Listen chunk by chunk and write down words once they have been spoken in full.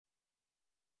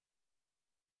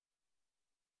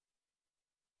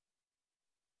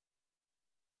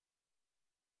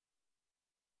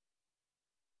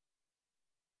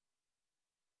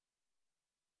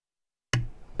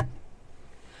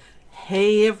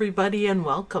Hey everybody and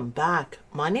welcome back.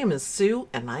 My name is Sue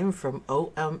and I'm from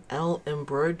OML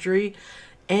Embroidery,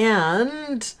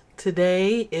 and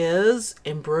today is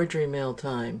embroidery mail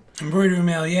time. Embroidery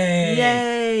mail, yay!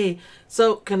 Yay!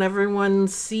 So can everyone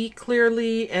see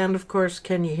clearly, and of course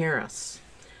can you hear us?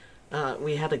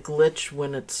 We had a glitch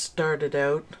when it started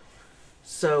out,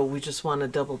 so we just want to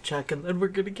double check and then we're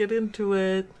going to get into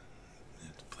it.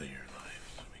 Let's play your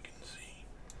live so we can see.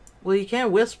 Well, you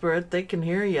can't whisper it, they can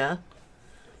hear you.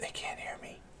 They can't hear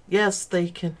me. Yes, they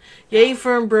can. Yay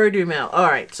for embroidery mail.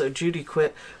 Alright, so Judy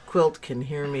Quilt can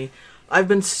hear me. I've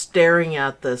been staring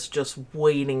at this, just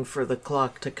waiting for the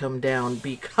clock to come down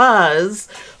because,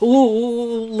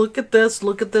 ooh, look at this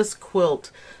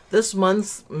quilt. This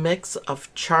month's mix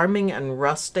of charming and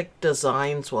rustic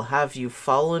designs will have you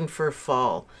falling for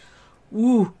fall.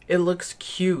 Ooh, it looks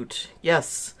cute.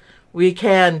 Yes, we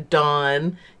can,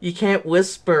 Dawn. You can't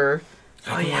whisper.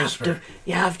 I can whisper.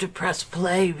 You have to press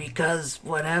play because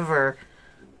whatever.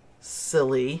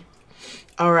 Silly.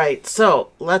 All right,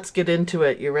 so let's get into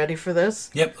it. You ready for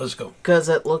this? Yep, let's go. Because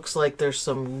it looks like there's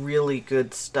some really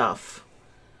good stuff.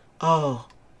 Oh.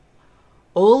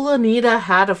 Old Anita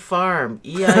had a farm.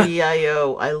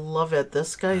 E-I-E-I-O. I love it.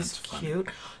 This guy's cute.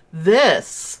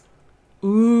 This.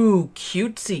 Ooh,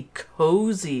 cutesy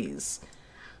cozies.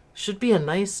 Should be a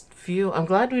nice view. I'm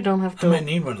glad we don't have to... I might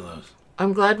need one of those.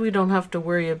 I'm glad we don't have to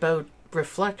worry about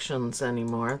reflections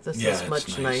anymore. This is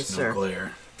much nice. nicer. No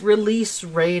glare. Release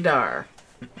radar.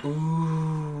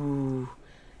 Ooh,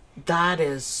 that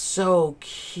is so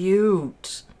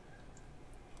cute.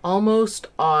 Almost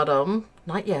autumn.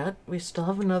 Not yet. We still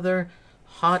have another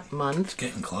hot month. It's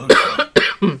getting close.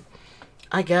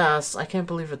 I guess. I can't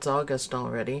believe it's August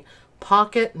already.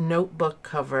 Pocket notebook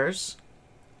covers.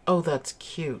 Oh, that's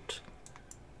cute.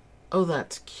 Oh,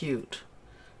 that's cute.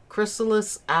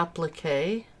 Chrysalis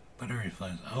applique.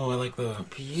 Butterflies. Oh, I like the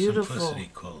Beautiful. simplicity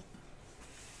quilt.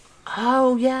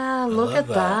 Oh, yeah, look at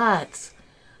that. that.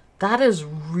 That is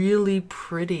really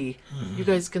pretty. Mm-hmm. You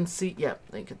guys can see, yep,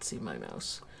 they can see my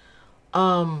mouse.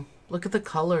 Look at the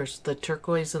colors, the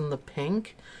turquoise and the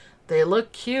pink. They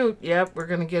look cute. Yep, we're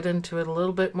going to get into it a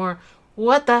little bit more.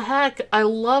 What the heck? I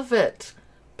love it.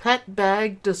 Pet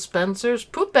bag dispensers,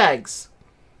 poop bags.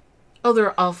 Oh,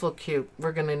 they're awful cute.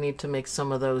 We're going to need to make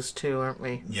some of those too, aren't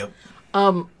we? Yep.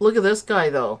 Look at this guy,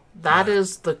 though. That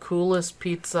is the coolest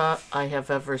pizza I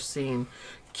have ever seen.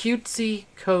 Cutesy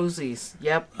cozies.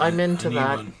 Yep, I'm into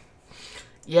that. One.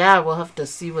 Yeah, we'll have to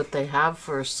see what they have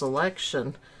for a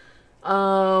selection.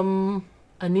 Anita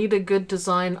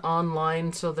Goodesign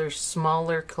online, so there's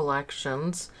smaller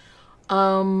collections.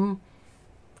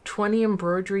 20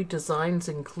 embroidery designs,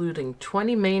 including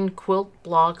 20 main quilt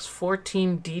blocks,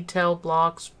 14 detail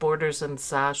blocks, borders, and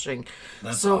sashing.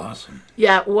 That's awesome.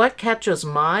 Yeah, what catches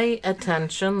my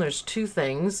attention, there's two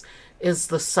things, is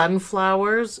the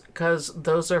sunflowers, because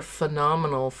those are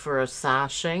phenomenal for a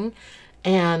sashing.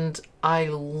 And I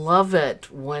love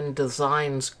it when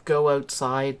designs go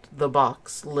outside the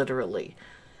box, literally.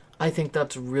 I think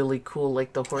that's really cool,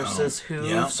 like the horses'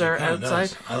 hooves are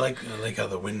outside. I like how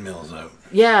the windmill's out.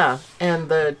 Yeah, and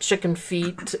the chicken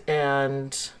feet,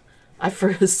 and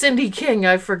Cindy King,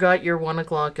 I forgot your 1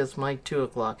 o'clock is my 2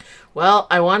 o'clock. Well,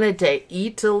 I wanted to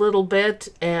eat a little bit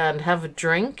and have a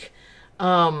drink,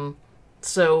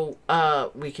 so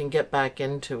we can get back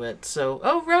into it. So,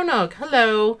 oh, Ronog,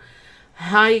 hello.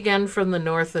 Hi again from the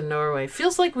north of Norway.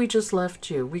 Feels like we just left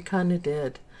you. We kind of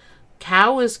did.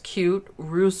 Cow is cute.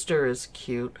 Rooster is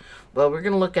cute. Well, we're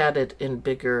going to look at it in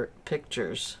bigger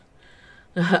pictures.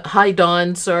 Hi,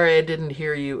 Dawn. Sorry I didn't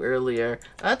hear you earlier.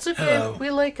 That's okay. Hello.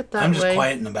 We like it that way. I'm just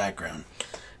quiet in the background.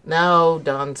 No,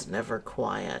 Dawn's never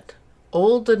quiet.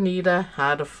 Old Anita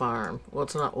had a farm. Well,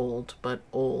 it's not old, but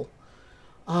old.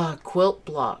 Quilt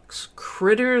blocks.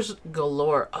 Critters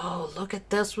galore. Oh, look at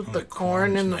this with the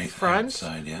corn in the front.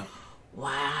 Outside, yeah.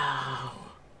 Wow.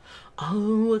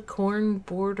 Oh, a corn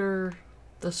border.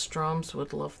 The Stroms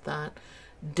would love that.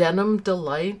 Denim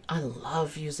Delight. I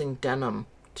love using denim,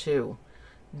 too.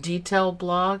 Detail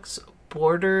blocks,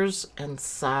 borders, and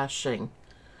sashing.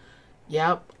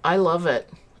 Yep, I love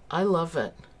it. I love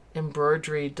it.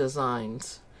 Embroidery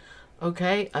designs.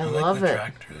 Okay, I love like the it.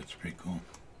 Tractor. That's pretty cool.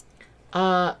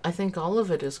 I think all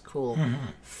of it is cool.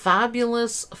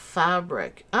 Fabulous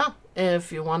fabric.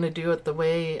 If you want to do it the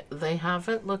way they have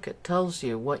it, look, it tells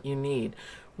you what you need.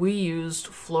 We used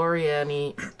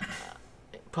Floriani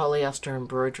polyester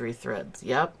embroidery threads.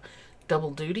 Yep.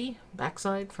 Double duty,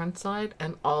 backside, front side,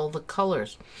 and all the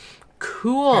colors.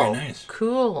 Cool. Very nice.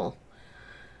 Cool.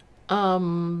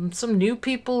 Some new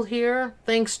people here.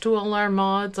 Thanks to all our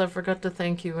mods. I forgot to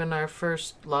thank you in our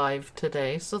first live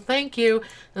today. So thank you.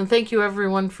 And thank you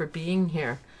everyone for being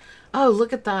here. Oh,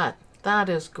 look at that. That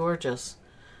is gorgeous.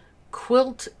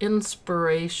 Quilt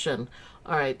inspiration.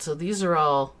 All right, so these are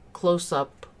all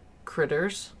close-up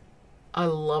critters. I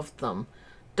love them.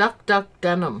 Duck Duck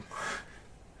Denim.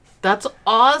 That's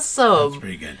awesome. That's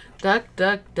pretty good. Duck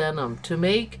Duck Denim. To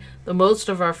make the most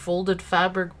of our folded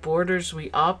fabric borders, we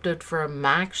opted for a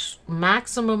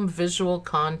maximum visual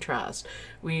contrast.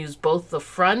 We use both the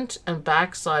front and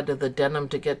back side of the denim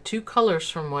to get two colors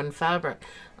from one fabric.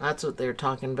 That's what they were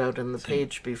talking about in the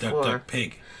page before. Duck, duck,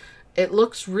 pig. It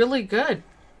looks really good.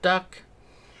 Duck.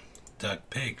 Duck,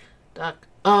 pig. Duck.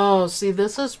 Oh, see,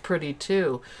 this is pretty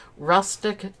too.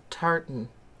 Rustic tartan.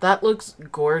 That looks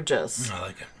gorgeous. I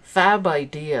like it. Fab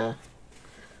idea.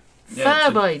 Yeah,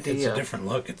 Fab idea. It's a different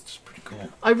look. It's pretty cool.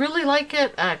 I really like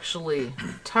it, actually.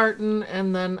 Tartan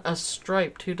and then a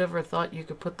striped. Who'd ever thought you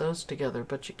could put those together?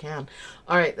 But you can.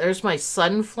 All right, there's my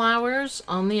sunflowers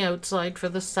on the outside for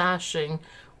the sashing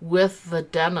with the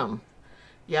denim.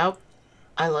 Yep,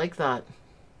 I like that.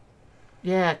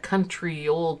 Yeah, country,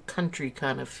 old country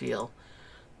kind of feel.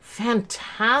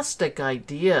 Fantastic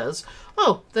ideas.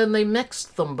 Oh, then they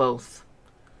mixed them both.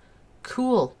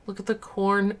 Cool. Look at the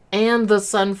corn and the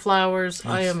sunflowers.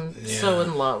 I am so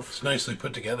in love. It's nicely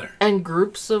put together. And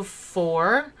groups of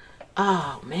 4.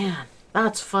 Oh, man.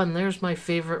 That's fun. There's my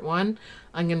favorite one.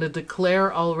 I'm going to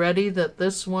declare already that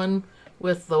this one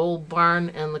with the old barn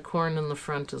and the corn in the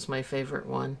front is my favorite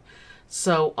one.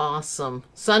 So awesome.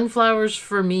 Sunflowers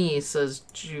for me, says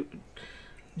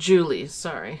Julie.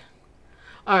 Sorry.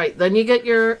 All right. Then you get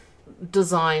your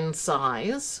design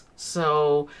size.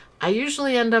 So I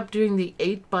usually end up doing the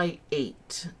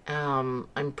 8x8.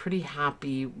 I'm pretty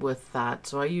happy with that.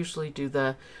 So I usually do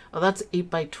the, oh, that's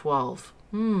 8x12.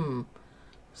 7x11,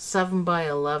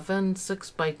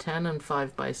 6x10, and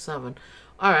 5x7.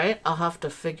 All right, I'll have to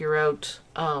figure out,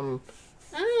 don't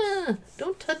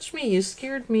touch me, you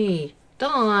scared me.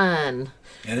 Dawn.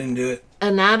 I didn't do it.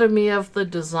 Anatomy of the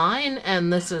design,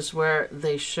 and this is where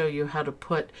they show you how to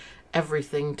put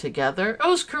everything together.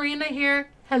 Oh, is Karina here?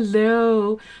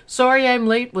 Hello. Sorry I'm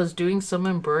late, was doing some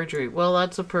embroidery. Well,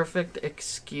 that's a perfect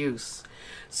excuse.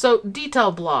 So,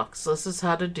 detail blocks, this is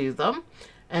how to do them.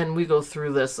 And we go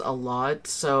through this a lot.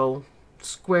 So,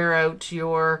 square out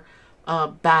your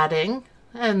batting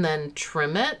and then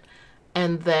trim it.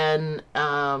 And then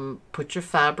put your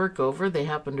fabric over. They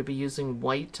happen to be using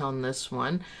white on this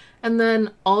one. And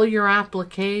then all your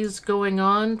appliques going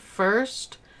on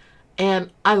first.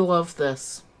 And I love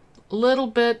this. Little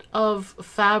bit of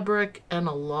fabric and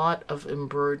a lot of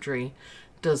embroidery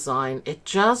design. It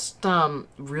just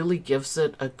really gives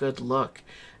it a good look.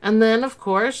 And then, of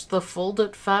course, the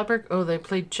folded fabric. Oh, they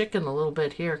played chicken a little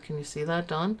bit here. Can you see that,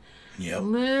 Don? Yep. A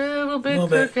little bit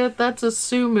crooked. That's a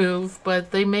Sue move,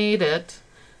 but they made it.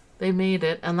 They made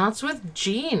it. And that's with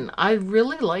jean. I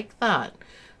really like that.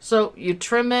 So you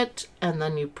trim it, and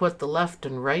then you put the left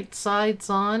and right sides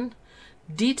on.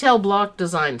 Detail block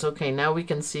designs. Okay, now we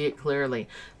can see it clearly.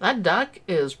 That duck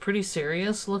is pretty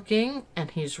serious looking,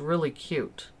 and he's really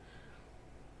cute.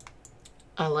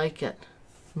 I like it.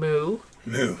 Moo.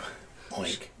 Moo.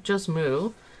 Oink. Just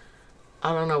moo.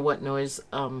 I don't know what noise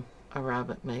a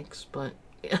rabbit makes, but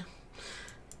yeah.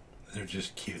 They're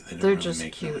just cute. They don't They're really just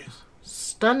make cute. noise.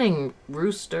 Stunning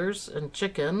roosters and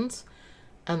chickens,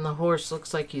 and the horse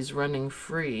looks like he's running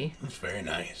free. That's very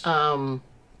nice.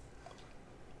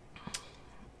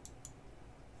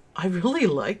 I really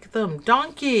like them.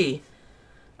 Donkey.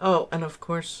 Oh, and of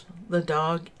course the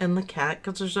dog and the cat,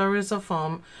 because there's always a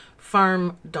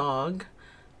farm dog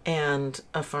and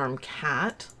a farm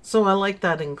cat. So I like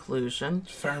that inclusion.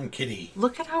 Farm kitty.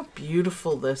 Look at how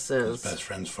beautiful this is. His best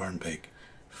friend's farm pig.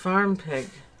 Farm pig.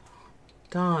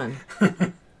 Dawn.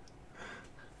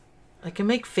 I can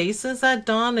make faces at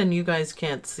Dawn and you guys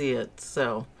can't see it,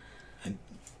 so.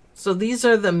 So these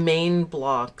are the main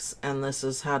blocks, and this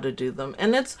is how to do them.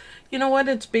 And it's, you know what,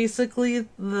 it's basically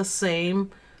the same.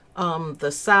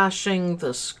 The sashing,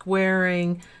 the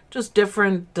squaring, just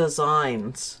different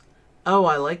designs. Oh,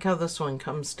 I like how this one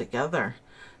comes together.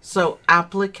 So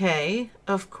applique,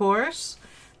 of course.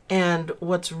 And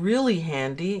what's really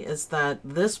handy is that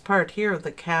this part here,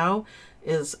 the cow,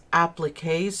 is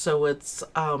applique, so it's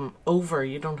over.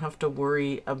 You don't have to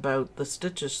worry about the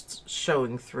stitches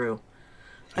showing through.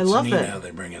 I love neat it. How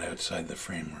they bring it outside the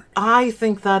framework. I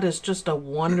think that is just a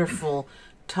wonderful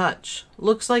touch.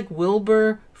 Looks like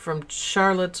Wilbur from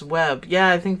Charlotte's Web. Yeah,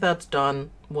 I think that's Dawn,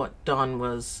 what Dawn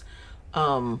was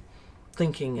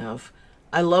thinking of.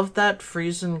 I love that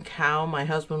Friesen cow. My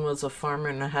husband was a farmer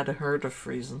and I had a herd of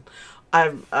Friesen.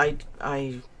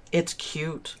 It's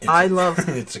cute. I love.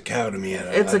 It's a cow to me.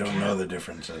 I don't know the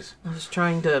differences. I was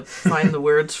trying to find the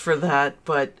words for that,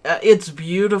 but it's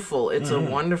beautiful. It's a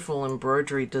wonderful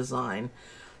embroidery design.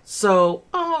 So,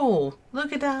 oh,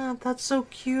 look at that. That's so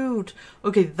cute.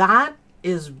 Okay, that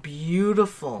is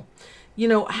beautiful. You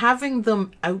know, having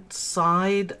them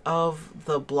outside of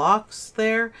the blocks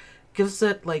there gives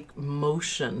it like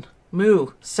motion.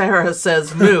 Moo. Sarah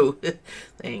says moo.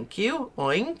 Thank you.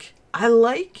 Oink. I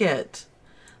like it.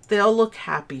 They all look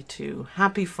happy too.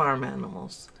 Happy farm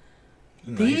animals.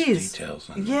 Nice details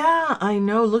on them. Yeah, I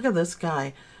know. Look at this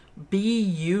guy.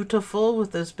 Beautiful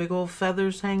with those big old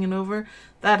feathers hanging over.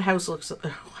 That horse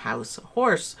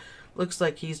looks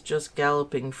like he's just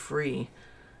galloping free.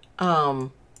 I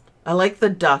like the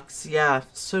ducks. Yeah,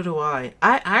 so do I.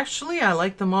 I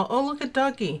like them all. Oh, look at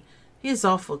Dougie. He's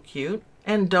awful cute.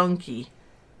 And Donkey.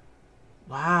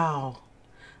 Wow.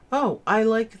 Oh, I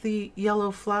like the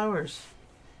yellow flowers.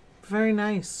 Very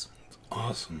nice.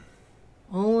 Awesome.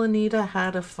 Oh, Anita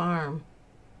had a farm.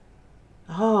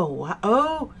 Oh, wow.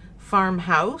 Oh,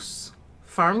 farmhouse.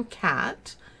 Farm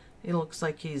cat. It looks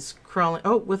like he's crawling.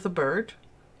 Oh, with a bird.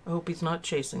 I hope he's not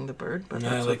chasing the bird, but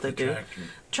that's what they do.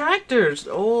 Tractors.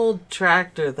 Old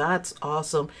tractor. That's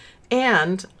awesome.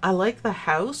 And I like the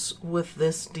house with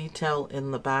this detail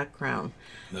in the background.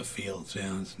 The fields,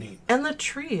 yeah, it's neat. And the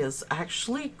tree is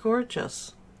actually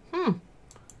gorgeous.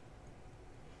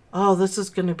 Oh, this is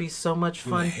going to be so much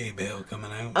fun. And the hay bale coming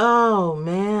out. Oh,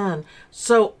 man.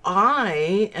 So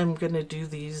I am going to do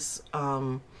these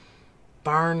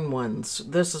barn ones.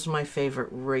 This is my favorite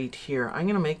right here. I'm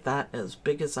going to make that as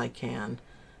big as I can.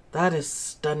 That is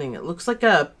stunning. It looks like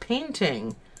a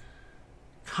painting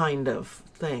kind of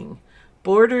thing.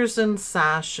 Borders and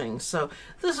sashing. So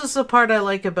this is the part I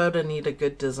like about Anita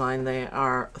Goodesign. They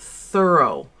are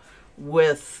thorough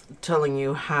with telling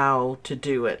you how to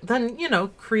do it. Then, you know,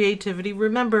 creativity.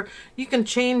 Remember, you can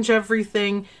change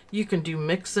everything. You can do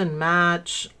mix and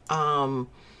match.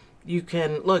 You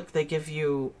can, look, they give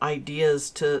you ideas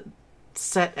to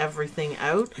set everything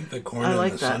out. I think the corn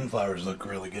and the sunflowers look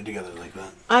really good together like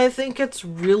that. I think it's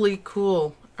really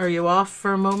cool. Are you off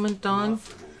for a moment, Dawn?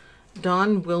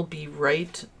 Dawn will be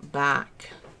right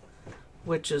back,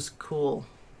 which is cool.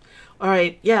 All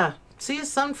right, yeah. See,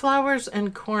 sunflowers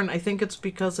and corn. I think it's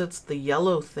because it's the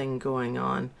yellow thing going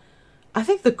on. I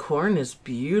think the corn is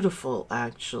beautiful,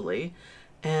 actually.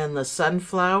 And the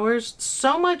sunflowers,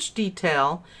 so much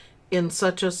detail in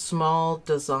such a small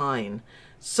design.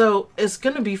 So it's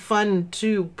going to be fun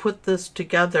to put this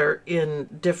together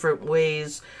in different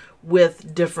ways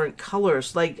with different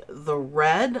colors. Like the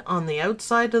red on the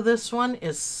outside of this one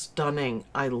is stunning.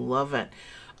 I love it.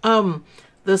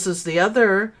 This is the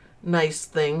other nice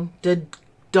thing. Did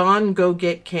Dawn go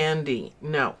get candy?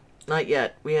 No, not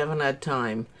yet. We haven't had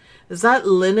time. Is that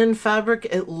linen fabric?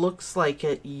 It looks like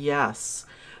it, yes.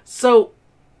 So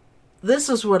this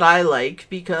is what I like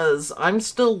because I'm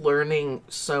still learning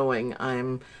sewing.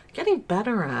 I'm getting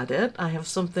better at it. I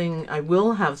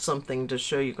will have something to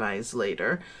show you guys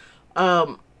later.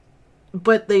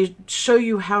 But they show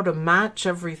you how to match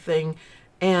everything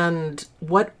and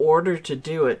what order to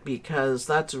do it, because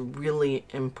that's really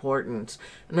important.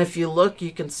 And if you look,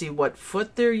 you can see what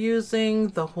foot they're using,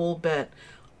 the whole bit.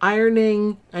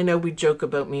 Ironing, I know we joke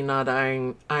about me not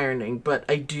ironing, but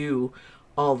I do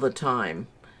all the time.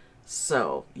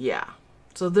 So, yeah.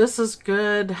 So this is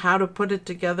good, how to put it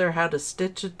together, how to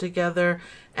stitch it together,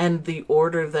 and the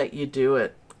order that you do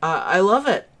it. I love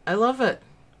it. I love it.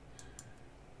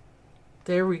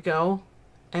 There we go.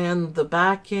 And the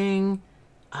backing.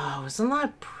 Oh, isn't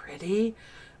that pretty?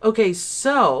 Okay,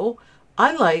 so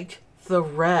I like the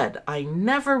red. I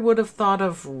never would have thought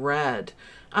of red.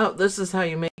 Oh, this is how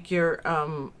you make your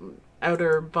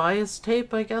outer bias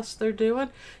tape, I guess they're doing.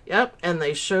 Yep, and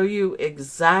they show you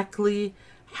exactly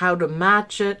how to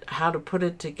match it, how to put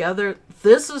it together.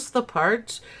 This is the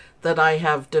part that I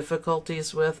have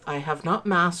difficulties with. I have not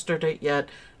mastered it yet,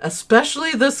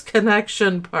 especially this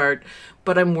connection part,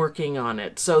 but I'm working on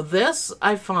it. So this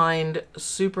I find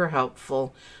super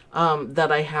helpful,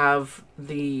 that I have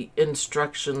the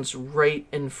instructions right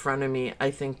in front of me.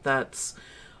 I think that's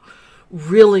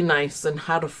really nice, and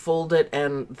how to fold it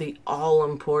and the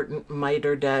all-important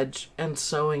mitered edge and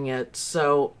sewing it.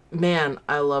 So, man,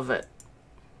 I love it.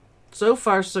 So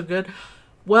far, so good.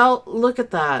 Well, look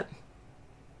at that.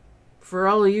 For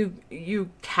all of you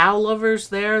cow lovers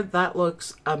there, that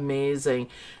looks amazing.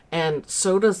 And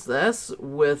so does this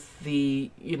with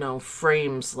the, you know,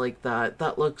 frames like that.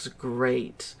 That looks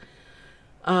great.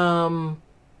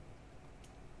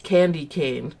 Candy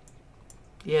cane.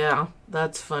 Yeah,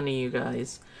 that's funny, you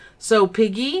guys. So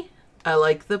Piggy, I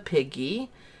like the Piggy.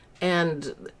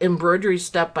 And embroidery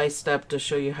step by step to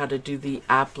show you how to do the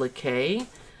applique.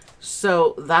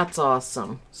 So that's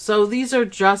awesome. So these are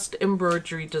just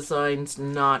embroidery designs,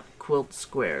 not quilt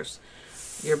squares.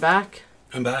 You're back?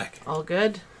 I'm back. All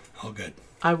good? All good.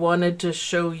 I wanted to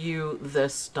show you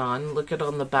this done. Look at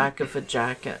on the back of a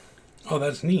jacket. Oh,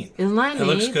 that's neat. Isn't that neat? It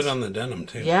looks good on the denim,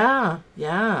 too. Yeah,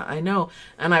 I know.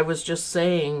 And I was just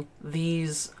saying,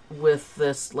 these with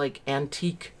this, like,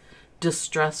 antique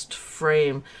distressed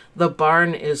frame. The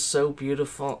barn is so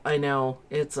beautiful. I know.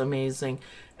 It's amazing.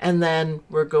 And then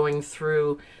we're going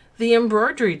through the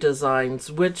embroidery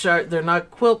designs, which are, they're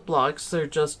not quilt blocks, they're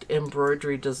just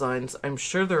embroidery designs. I'm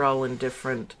sure they're all in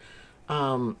different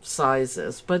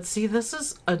sizes. But see, this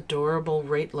is adorable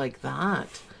right like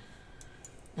that.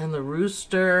 And the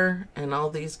rooster and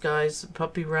all these guys,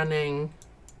 puppy running.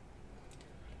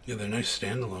 Yeah, they're nice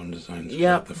standalone designs Yep.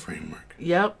 without the framework.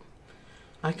 Yep.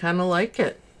 I kind of like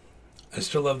it. I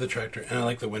still love the tractor, and I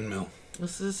like the windmill.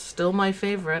 This is still my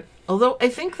favorite. Although I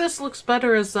think this looks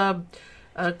better as a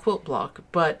quilt block,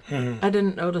 but I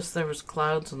didn't notice there was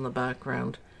clouds in the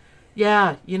background.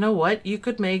 Yeah, you know what? You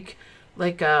could make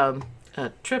like a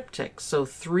triptych, so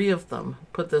 3 of them.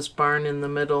 Put this barn in the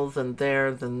middle, then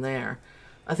there, then there.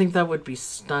 I think that would be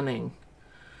stunning.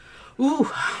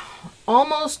 Ooh,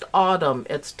 almost autumn.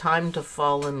 It's time to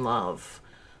fall in love.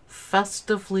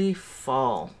 Festively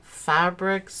fall.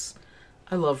 Fabrics.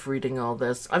 I love reading all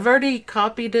this. I've already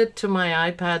copied it to my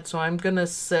iPad, so I'm gonna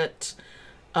sit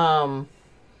and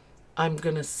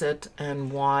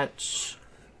watch.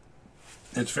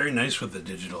 It's very nice with the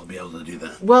digital to be able to do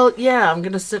that. Well, yeah, I'm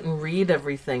gonna sit and read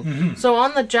everything. So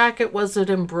on the jacket, was it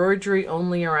embroidery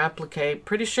only or applique?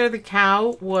 Pretty sure the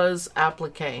cow was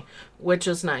applique, which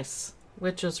is nice.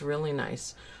 Which is really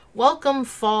nice. Welcome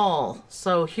fall.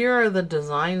 So here are the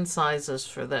design sizes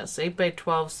for this.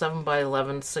 8x12,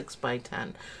 7x11,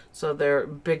 6x10. So they're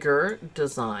bigger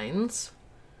designs.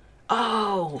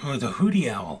 Oh, the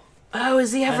hootie owl. oh,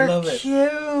 is he ever love it.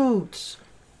 cute?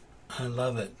 I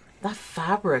love it. That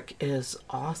fabric is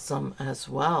awesome as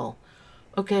well.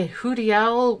 Okay, hootie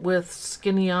owl with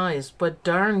skinny eyes, but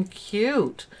darn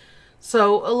cute.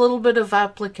 So a little bit of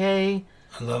applique.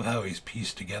 I love how he's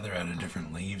pieced together out of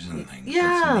different leaves and things.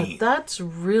 Yeah, that's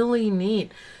really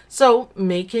neat. So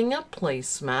making a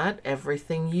placemat,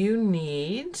 everything you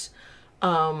need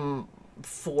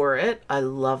for it. I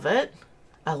love it.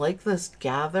 I like this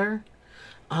gather.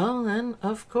 Oh, and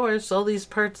of course, all these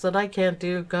parts that I can't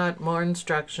do got more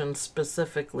instructions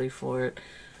specifically for it.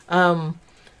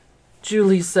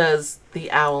 Julie says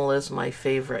the owl is my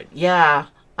favorite. Yeah,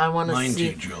 I want to see. Mine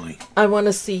too, Julie. I want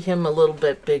to see him a little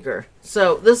bit bigger.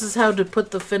 So this is how to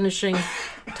put the finishing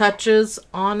touches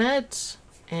on it,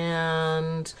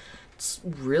 and it's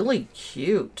really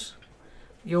cute.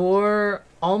 Your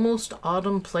almost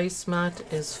autumn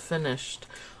placemat is finished.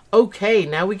 Okay,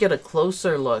 now we get a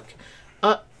closer look.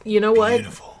 You know what?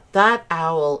 Beautiful. That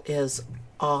owl is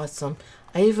awesome.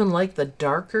 I even like the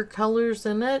darker colors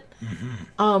in it.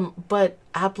 But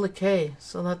applique.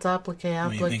 So that's applique,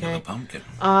 What do you think of the applique. pumpkin?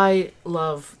 I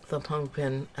love the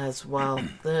pumpkin as well.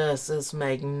 This is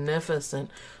magnificent.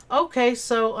 Okay,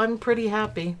 so I'm pretty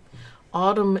happy.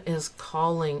 Autumn is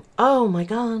calling. Oh my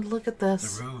God, look at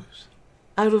this. The rose.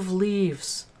 Out of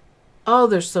leaves. Oh,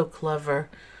 they're so clever.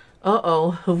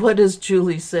 Uh-oh, what is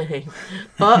Julie saying?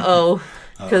 Uh-oh,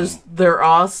 because they're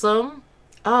awesome.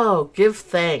 Oh, give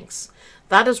thanks.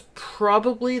 That is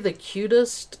probably the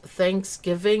cutest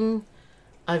Thanksgiving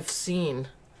I've seen.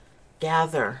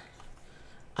 Gather.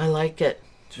 I like it.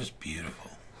 Just beautiful.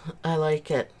 I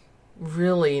like it.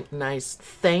 Really nice.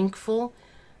 Thankful.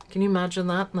 Can you imagine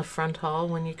that in the front hall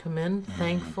when you come in?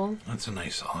 Thankful. That's a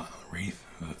nice wreath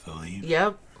with the leaves.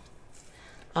 Yep.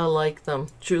 I like them.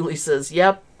 Julie says,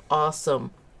 yep,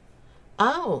 awesome.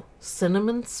 Oh,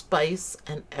 cinnamon spice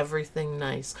and everything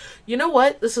nice. You know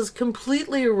what? This is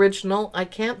completely original. I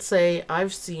can't say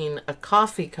I've seen a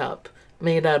coffee cup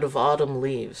made out of autumn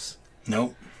leaves.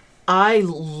 Nope. I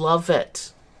love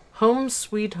it. Home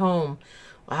sweet home.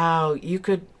 Wow, you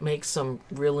could make some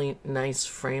really nice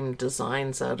frame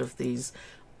designs out of these.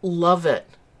 Love it.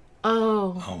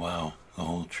 Oh. Oh, wow. The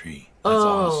whole tree. That's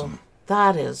awesome.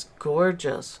 That is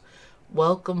gorgeous.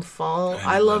 Welcome fall.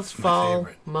 I love fall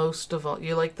most of all.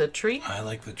 You like the tree? I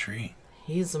like the tree.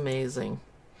 He's amazing.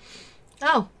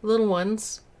 Oh, little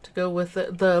ones to go with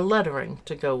it. The lettering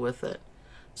to go with it.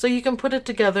 So you can put it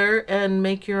together and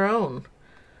make your own.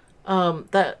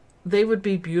 That they would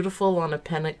be beautiful on a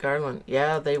pennant garland.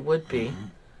 Yeah, they would be.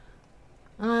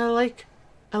 I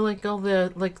I like all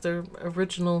the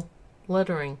original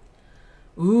lettering.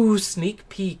 Ooh, sneak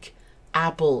peek.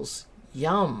 Apples.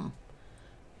 Yum.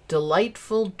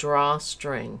 Delightful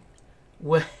drawstring.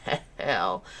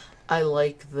 Well, I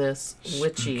like this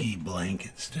witchy. Spooky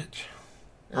blanket stitch.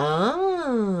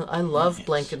 Ah, I love Nice.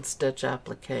 blanket stitch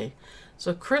applique.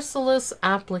 So chrysalis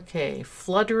applique,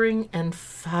 fluttering and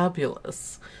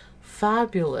fabulous.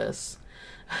 Fabulous.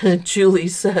 Julie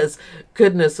says,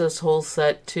 goodness, this whole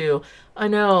set too. I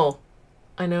know.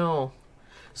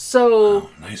 So Wow,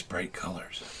 nice bright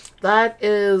colors. that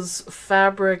is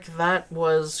fabric that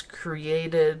was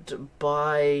created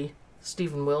by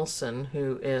Stephen Wilson,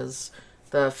 who is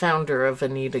the founder of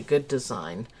Anita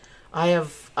Goodesign.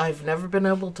 I've never been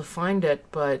able to find it,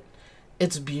 but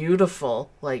it's beautiful.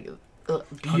 Like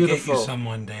beautiful. I'll get you some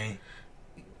one day.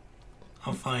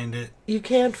 I'll find it. You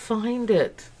can't find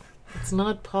it. It's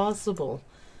not possible.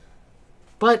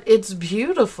 But it's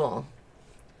beautiful.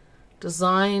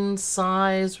 Design,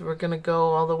 size, we're going to go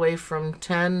all the way from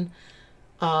 10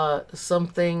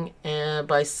 something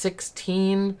by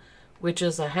 16, which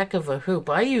is a heck of a hoop.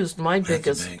 I used my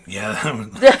biggest... Yeah,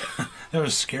 that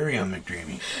was scary on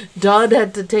McDreamy. Don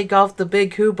had to take off the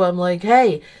big hoop. I'm like,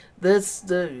 hey,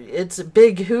 it's a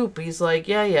big hoop. He's like,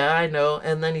 yeah, I know.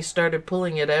 And then he started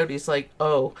pulling it out. He's like,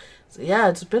 oh, so, yeah,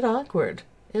 it's a bit awkward.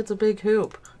 It's a big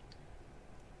hoop.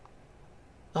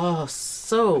 Oh,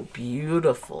 so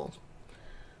beautiful.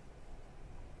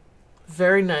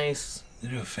 Very nice. They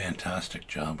do a fantastic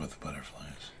job with the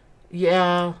butterflies.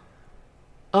 Yeah.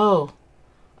 Oh,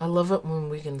 I love it when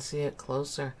we can see it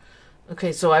closer.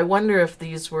 Okay, so I wonder if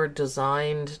these were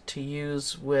designed to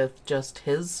use with just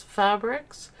his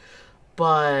fabrics,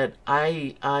 but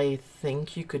I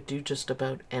think you could do just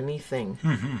about anything.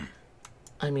 Mm-hmm.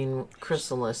 I mean,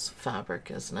 chrysalis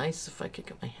fabric is nice if I could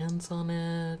get my hands on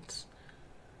it.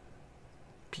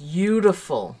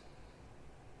 Beautiful.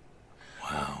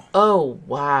 Wow. Oh,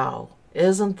 wow.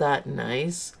 Isn't that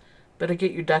nice? Better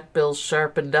get your duckbills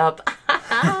sharpened up.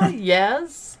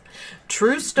 Yes.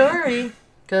 True story.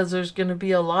 Because there's going to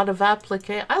be a lot of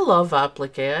applique. I love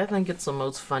applique. I think it's the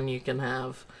most fun you can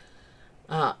have.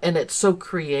 And it's so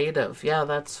creative. Yeah,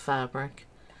 that's fabric.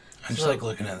 I just like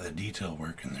looking at the detail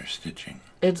work in their stitching.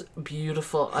 It's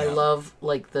beautiful. Yeah. I love,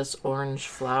 like, this orange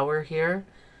flower here.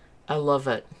 I love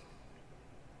it.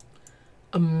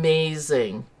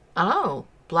 Amazing. Oh,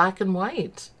 black and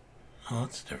white. Oh,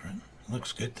 that's different. It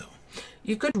looks good, though.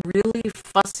 You could really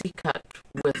fussy cut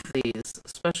with these,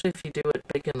 especially if you do it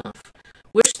big enough.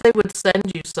 Wish they would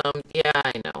send you some. Yeah,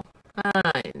 I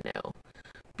know.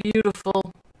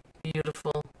 Beautiful.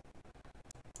 Beautiful.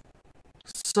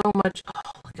 So much.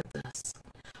 Oh, look at this.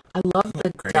 I love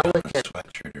the delicate. On a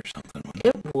sweatshirt or something.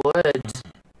 It would.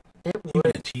 It would.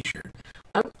 Even a t-shirt.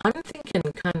 I'm thinking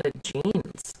kind of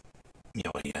jeans.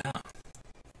 Yeah, well, yeah.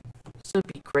 This would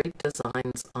be great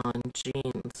designs on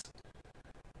jeans.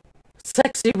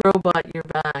 Sexy robot, you're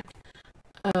back.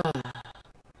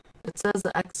 It says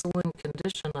excellent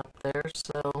condition up there,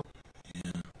 so...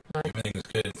 Yeah. Everything's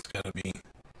good. It's gotta be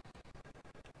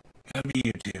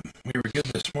YouTube. We were good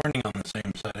this morning on the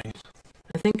same settings.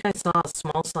 I think I saw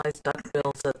small size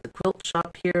duckbills at the quilt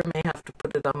shop here. May have to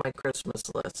put it on my Christmas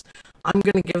list. I'm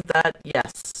gonna give that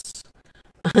yes.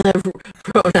 I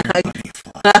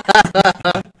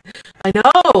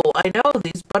know.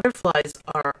 These butterflies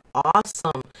are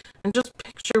awesome. And just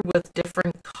picture with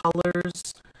different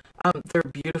colors.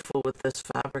 They're beautiful with this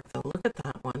fabric, though. Look at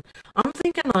that one. I'm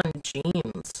thinking on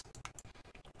jeans.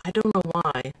 I don't know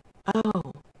why.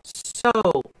 Oh,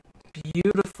 so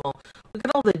beautiful. Look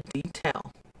at all the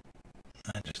detail.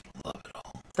 I just love it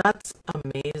all. That's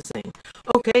amazing.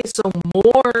 Okay, so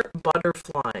more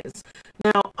butterflies.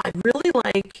 Now, I really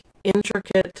like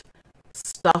intricate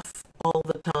stuff all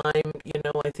the time. You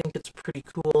know, I think it's pretty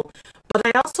cool. But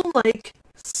I also like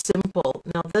simple.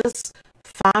 Now, this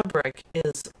fabric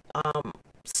is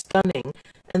stunning.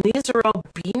 And these are all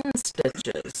bean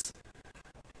stitches.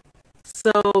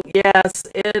 So, yes,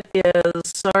 it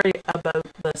is. Sorry about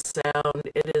the sound.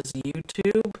 It is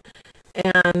YouTube.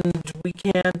 And we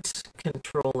can't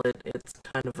control it. It's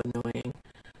kind of annoying.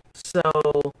 So,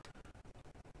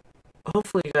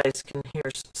 hopefully you guys can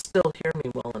still hear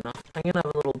me well enough. I'm going to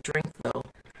have a little drink, though.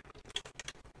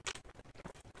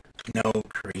 No,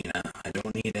 Karina. I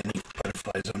don't need any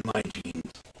butterflies on my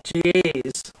jeans.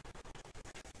 Jeez.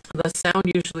 The sound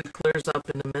usually clears up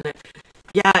in a minute.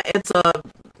 Yeah, it's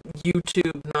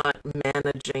YouTube not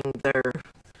managing their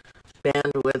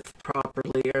bandwidth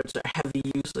properly, or it's a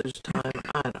heavy usage time.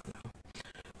 I don't know.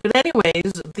 But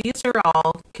anyways, these are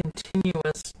all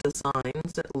continuous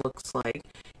designs, it looks like,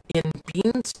 in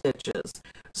bean stitches.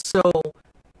 So,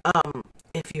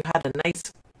 if you had a nice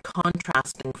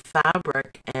contrasting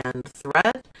fabric and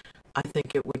thread, I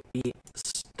think it would be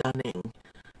stunning.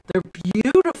 They're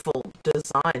beautiful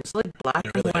designs, like black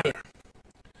and white.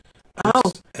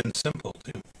 Oh, and simple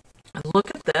too.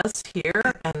 look at this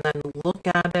here, and then look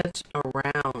at it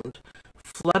around.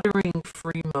 Fluttering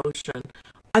free motion.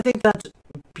 I think that's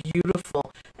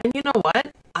beautiful. And you know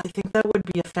what? I think that would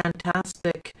be a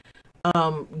fantastic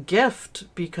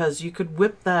gift, because you could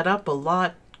whip that up a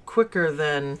lot quicker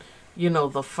than, you know,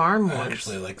 the farm I ones.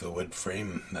 actually like the wood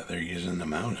frame that they're using to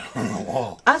mount on the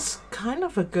wall. That's kind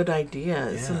of a good idea,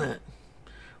 isn't Yeah. it?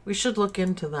 We should look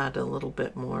into that a little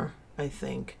bit more, I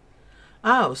think.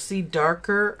 Oh, see,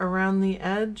 darker around the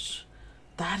edge?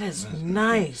 That is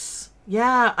nice.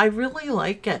 Yeah, I really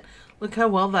like it. Look how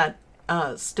well that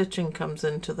stitching comes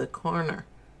into the corner.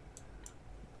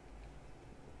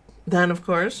 Then, of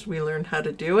course, we learned how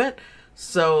to do it.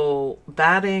 So,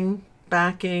 batting,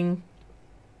 backing,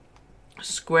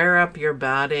 square up your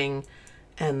batting,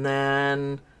 and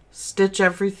then stitch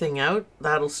everything out.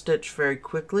 That'll stitch very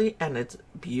quickly, and it's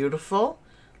beautiful.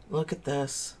 Look at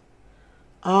this.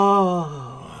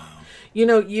 Oh. Wow. You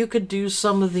know, you could do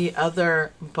some of the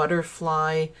other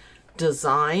butterfly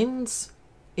designs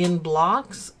in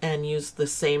blocks and use the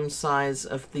same size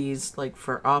of these, like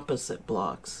for opposite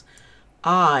blocks.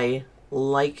 I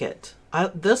like it.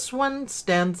 This one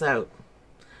stands out.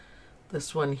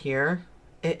 This one here,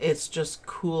 it's just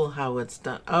cool how it's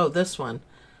done. Oh, this one.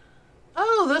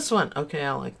 Oh, this one. Okay,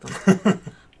 I like them.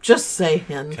 Just saying.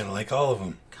 Kind of like all of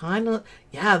them. Kind of.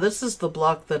 Yeah, this is the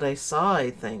block that I saw,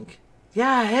 I think.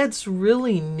 Yeah, it's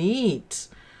really neat.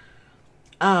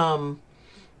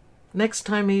 Next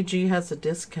time AG has a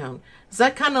discount. Is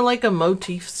that kind of like a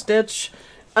motif stitch?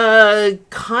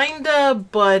 Kinda,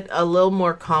 but a little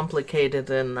more complicated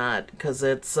than that, because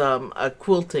it's a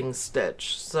quilting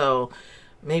stitch. So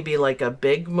maybe like a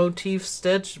big motif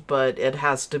stitch, but it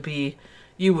has to be,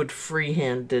 you would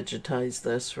freehand digitize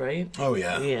this, right? Oh,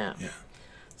 yeah. Yeah. Yeah.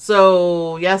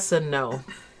 So, yes and no.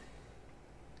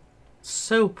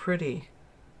 So pretty.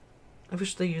 I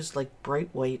wish they used like bright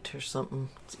white or something.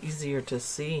 It's easier to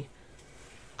see.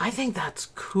 I think that's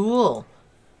cool.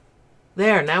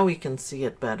 There, now we can see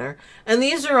it better. And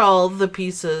these are all the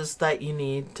pieces that you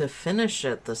need to finish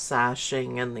it. The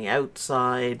sashing and the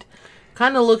outside.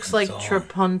 Kind of looks like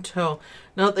trapunto.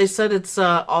 No, they said it's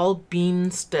all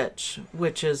bean stitch,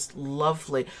 which is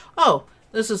lovely. Oh,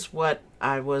 this is what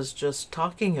I was just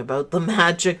talking about. The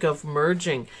magic of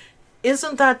merging.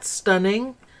 Isn't that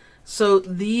stunning? So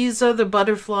these are the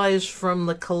butterflies from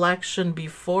the collection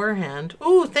beforehand.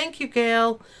 Ooh, thank you,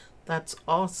 Gail. That's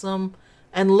awesome.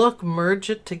 And look, merge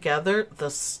it together. The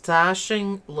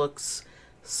stashing looks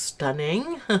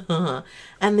stunning.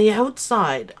 And the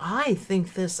outside, I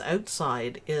think this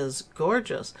outside is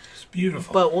gorgeous. It's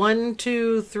beautiful. But 1,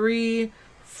 2, 3,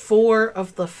 4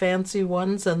 of the fancy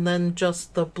ones, and then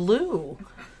just the blue.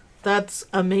 That's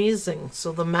amazing.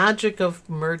 So the magic of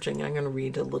merging, I'm going to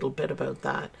read a little bit about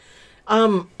that.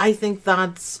 I think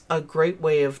that's a great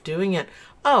way of doing it.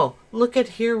 Oh, look at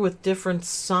here with different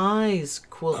size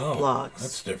quilt blocks.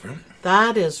 That's different.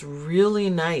 That is really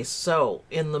nice. So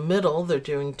in the middle, they're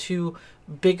doing 2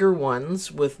 bigger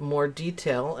ones with more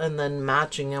detail and then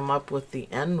matching them up with the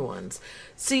end ones.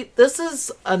 See, this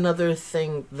is another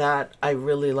thing that I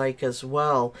really like as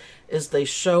well, is they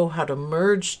show how to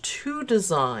merge 2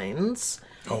 designs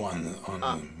on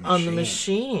the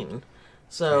machine.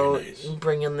 So nice.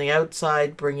 Bring in the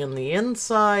outside, bring in the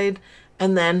inside,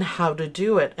 and then how to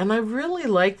do it. And I really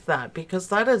like that, because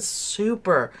that is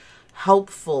super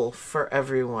helpful for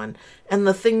everyone. And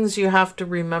the things you have to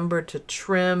remember to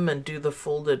trim and do the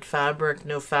folded fabric,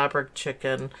 no fabric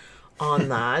chicken on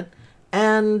that.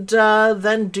 And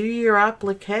then do your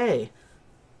applique.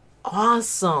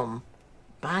 Awesome.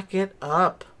 Back it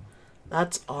up.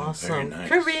 That's awesome. Very nice.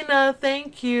 Karina,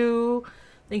 thank you.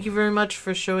 Thank you very much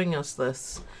for showing us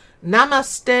this.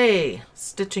 Namaste,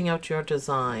 stitching out your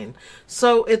design.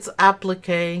 So it's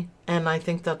applique, and I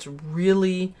think that's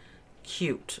really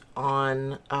cute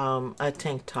on a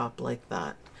tank top like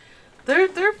that.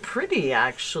 They're pretty,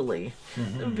 actually.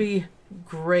 It would be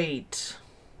great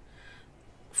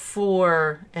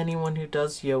for anyone who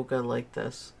does yoga like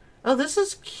this. Oh, this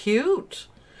is cute.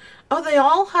 Oh, they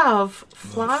all have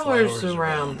flowers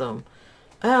around them.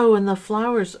 Oh, and the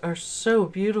flowers are so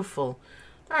beautiful.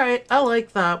 All right, I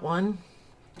like that one.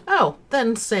 Oh,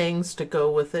 then sayings to go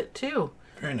with it too.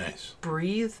 Very nice.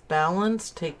 Breathe,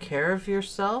 balance, take care of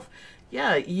yourself.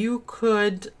 Yeah, you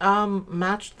could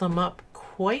match them up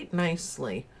quite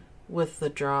nicely with the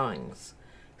drawings.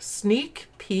 Sneak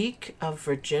peek of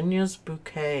Virginia's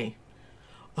bouquet.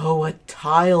 Oh, a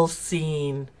tile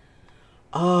scene.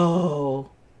 Oh.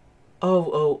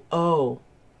 Oh.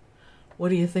 What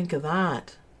do you think of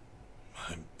that?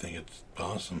 I think it's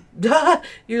awesome.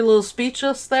 You're a little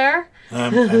speechless there?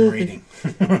 I'm reading.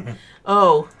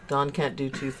 Oh, Don can't do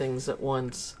two things at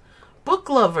once. Book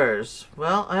lovers.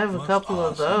 Well, I have a couple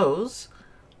of those.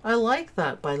 I like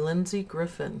that by Lindsay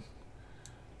Griffin.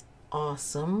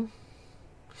 Awesome.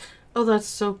 Oh, that's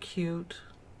so cute.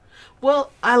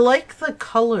 Well, I like the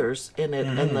colors in it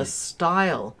and the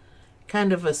style.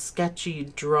 Kind of a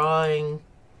sketchy drawing.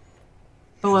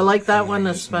 Oh, I like that one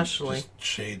especially. Just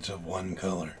shades of one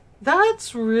color.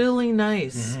 That's really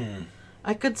nice.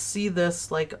 I could see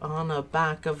this like on a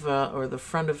back of a, or the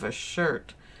front of a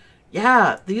shirt.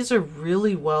 Yeah, these are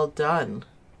really well done.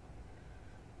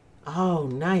 Oh,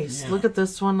 nice. Yeah. Look at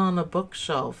this one on a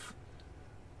bookshelf.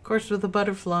 Of course, with a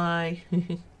butterfly.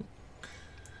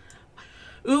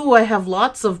 Ooh, I have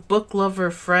lots of book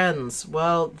lover friends.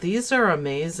 Well, these are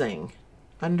amazing.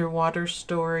 Underwater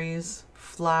stories,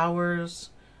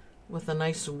 flowers, with a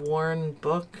nice worn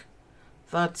book.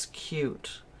 That's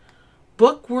cute.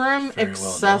 Bookworm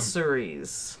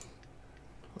accessories.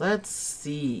 Let's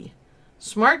see.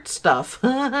 Smart stuff.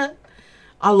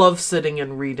 I love sitting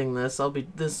and reading this.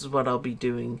 This is what I'll be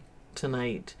doing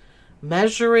tonight.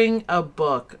 Measuring a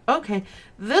book. Okay,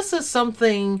 this is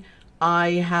something I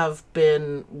have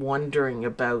been wondering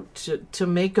about to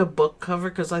make a book cover,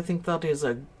 because I think that is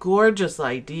a gorgeous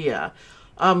idea.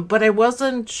 But I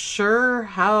wasn't sure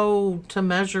how to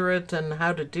measure it and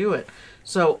how to do it.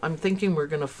 So I'm thinking we're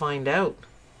going to find out.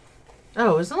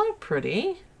 Oh, isn't that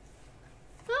pretty?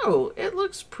 Oh, it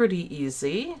looks pretty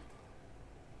easy.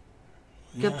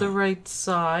 Yeah. Get the right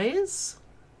size.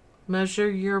 Measure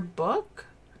your book.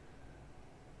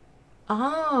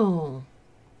 Oh.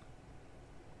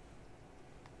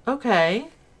 Okay.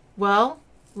 Well,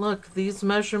 look, these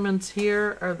measurements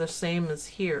here are the same as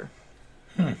here.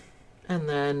 And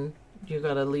then you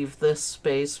gotta leave this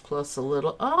space plus a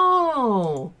little.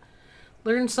 Oh!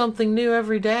 Learn something new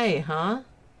every day, huh?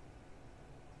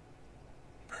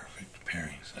 Perfect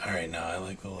pairings. Alright, now I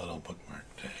like the little bookmark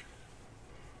tag.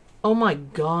 Oh my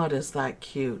god, is that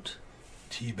cute.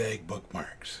 Teabag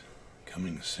bookmarks.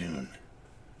 Coming soon.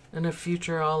 In a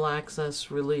future all-access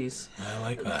release. I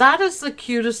like that. That is the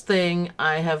cutest thing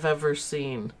I have ever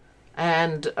seen.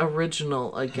 And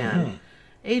original again.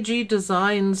 AG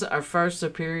designs are far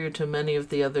superior to many of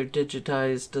the other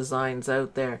digitized designs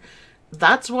out there.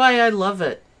 That's why I love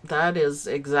it. That is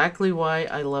exactly why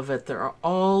I love it. They're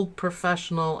all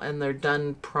professional and they're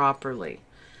done properly.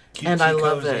 Cutesy and I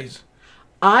love it.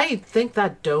 I think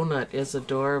that donut is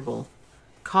adorable.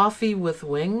 Coffee with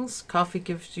wings. Coffee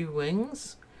gives you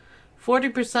wings.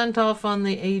 40% off on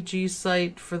the AG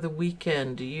site for the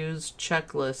weekend. Use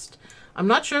checklist. I'm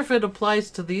not sure if it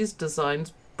applies to these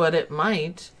designs, but it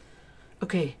might.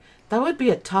 Okay, that would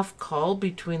be a tough call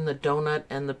between the donut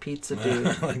and the pizza dude.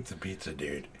 I like the pizza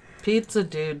dude. Pizza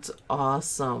dude's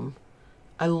awesome.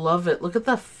 I love it. Look at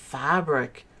the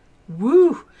fabric.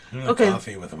 Woo! Okay.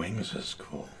 Coffee with wings is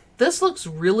cool. This looks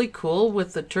really cool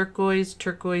with the turquoise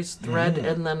thread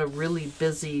and then a really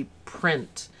busy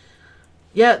print.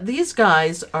 Yeah, these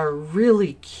guys are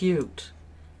really cute.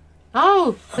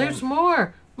 Oh, there's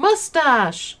more.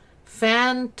 Mustache.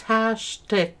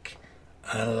 Fantastic.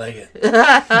 I like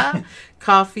it.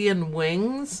 Coffee and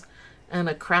wings. And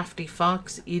a crafty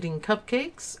fox eating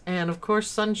cupcakes. And, of course,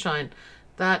 sunshine.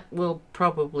 That will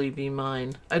probably be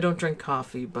mine. I don't drink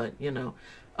coffee, but, you know.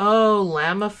 Oh,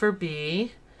 Llama for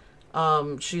B.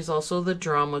 She's also the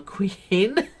drama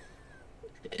queen.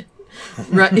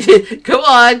 Right? Come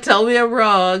on, tell me I'm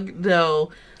wrong.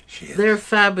 No. They're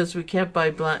fab as we can't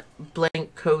buy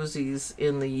blank cozies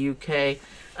in the UK.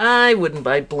 I wouldn't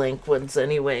buy blank ones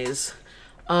anyways.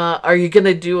 Are you going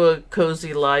to do a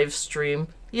cozy live stream?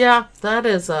 Yeah, that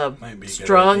is a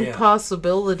strong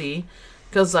possibility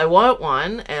because I want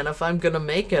one, and if I'm going to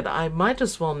make it, I might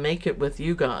as well make it with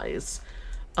you guys,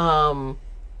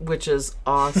 which is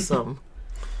awesome.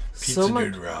 Pizza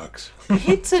dude rocks.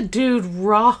 Pizza dude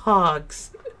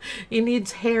rocks. He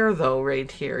needs hair, though,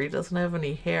 right here. He doesn't have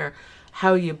any hair.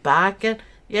 How you back it?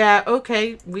 Yeah,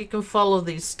 okay, we can follow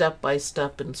these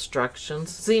step-by-step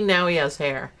instructions. See, now he has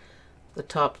hair. The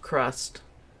top crust.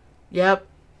 Yep,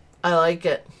 I like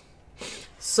it.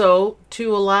 So,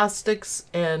 2 elastics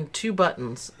and 2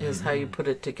 buttons is how you put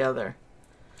it together.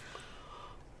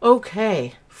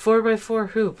 Okay,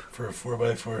 4x4 hoop. For a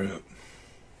 4x4 hoop.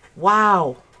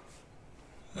 Wow.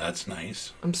 That's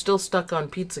nice. I'm still stuck on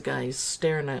pizza guys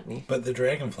staring at me. But the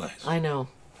dragonflies. I know.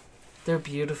 They're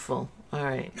beautiful. All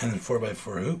right. And the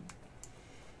 4x4 hoop.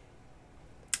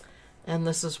 And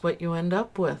this is what you end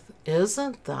up with.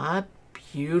 Isn't that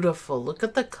beautiful? Look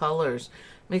at the colors.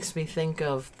 Makes me think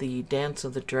of the Dance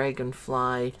of the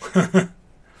Dragonfly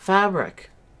fabric.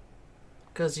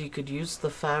 Because you could use the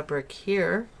fabric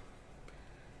here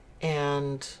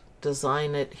and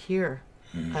design it here.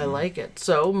 I like it.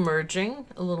 So merging,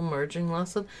 a little merging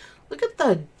lesson. Look at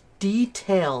the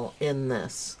detail in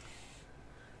this.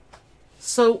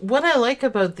 So what I like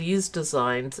about these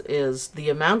designs is the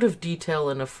amount of detail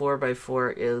in a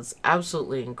 4x4 is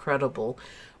absolutely incredible.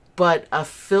 But a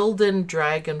filled in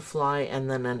dragonfly and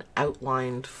then an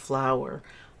outlined flower,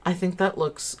 I think that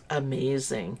looks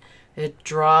amazing. It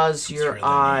draws your really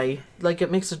eye. neat. Like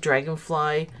it makes a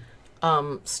dragonfly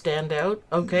stand out.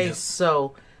 Okay, Yep.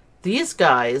 so these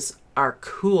guys are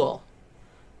cool.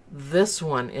 This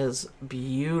one is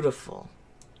beautiful.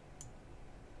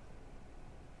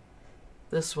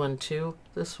 This one too.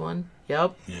 This one.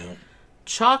 Yep. Yeah.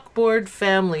 Chalkboard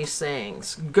family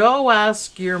sayings. Go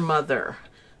ask your mother.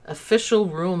 Official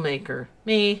rule maker.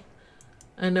 Me.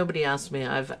 And nobody asked me.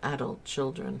 I have adult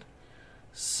children.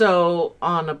 So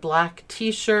on a black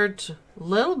t-shirt, a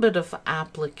little bit of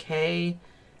applique.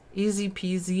 Easy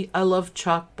peasy. I love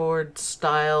chalkboard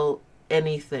style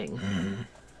anything.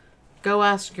 Go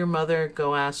ask your mother.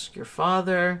 Go ask your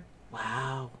father.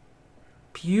 Wow.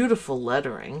 Beautiful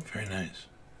lettering. Very nice.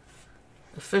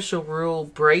 Official rule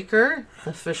breaker.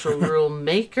 Official rule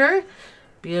maker.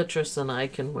 Beatrice and I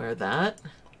can wear that.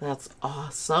 That's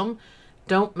awesome.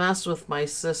 Don't mess with my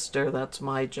sister. That's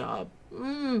my job.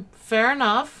 Fair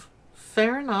enough.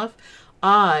 Fair enough.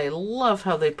 I love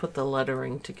how they put the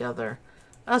lettering together.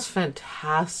 That's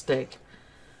fantastic.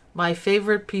 My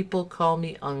favorite people call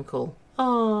me Uncle.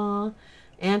 Aww.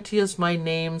 Auntie is my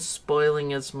name.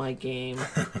 Spoiling is my game.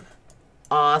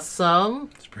 Awesome.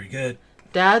 It's pretty good.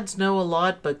 Dads know a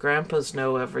lot, but grandpas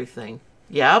know everything.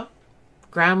 Yep.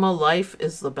 Grandma life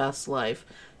is the best life.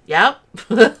 Yep.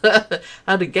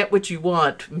 How to get what you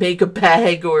want. Make a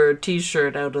bag or a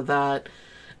t-shirt out of that.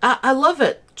 I love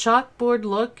it. Chalkboard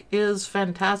look is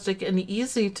fantastic and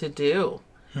easy to do.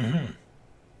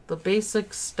 The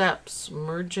basic steps.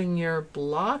 Merging your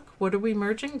block. What are we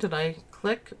merging? Did I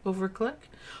click over click?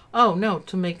 Oh, no.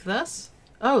 To make this?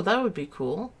 Oh, that would be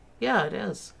cool. Yeah, it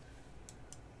is.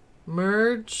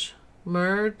 Merge,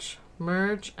 merge,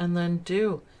 merge, and then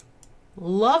do.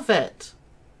 Love it.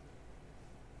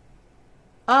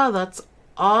 Oh, that's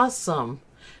awesome.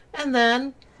 And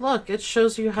then, look, it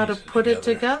shows you how to put it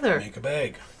together. Make a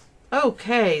bag.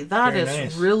 Okay, that Very is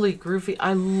nice. really groovy.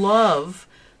 I love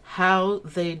how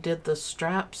they did the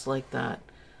straps like that.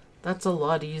 That's a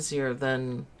lot easier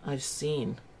than I've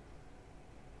seen.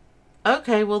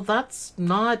 Okay, well, that's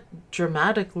not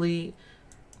dramatically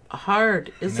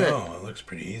hard, is it? No, it looks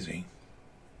pretty easy.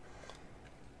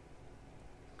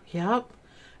 Yep.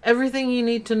 Everything you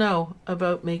need to know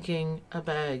about making a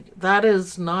bag. That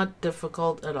is not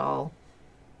difficult at all.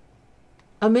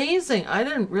 Amazing. I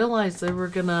didn't realize they were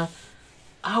gonna...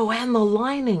 Oh, and the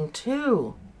lining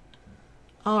too.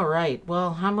 All right.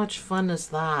 Well, how much fun is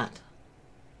that?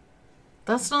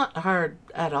 That's not hard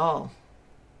at all.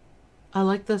 I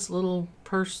like this little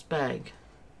purse bag.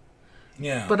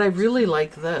 Yeah. But I really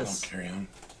like Don't this. carry on.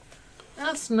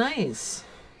 That's nice.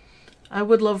 I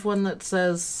would love one that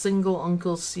says, single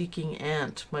uncle seeking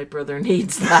aunt. My brother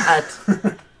needs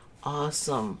that.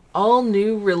 Awesome. All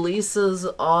new releases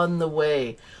on the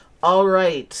way. All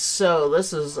right. So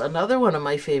this is another one of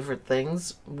my favorite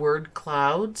things. Word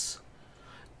clouds.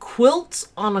 Quilts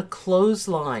on a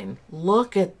clothesline.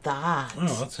 Look at that.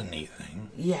 Oh, that's a neat thing.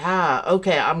 Yeah.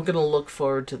 Okay. I'm going to look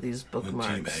forward to these With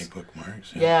bookmarks. tea bag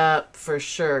bookmarks. Yeah, for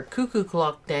sure. Cuckoo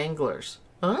clock danglers.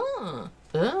 Oh.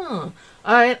 All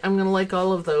right, I'm going to like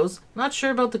all of those. Not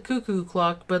sure about the cuckoo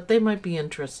clock, but they might be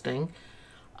interesting.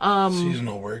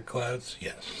 Seasonal word clouds,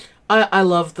 yes. I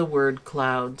love the word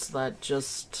clouds. That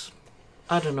just,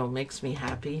 I don't know, makes me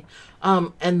happy.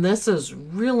 And this is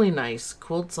really nice.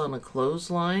 Quilts on a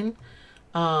clothesline.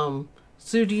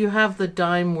 Sue, do you have the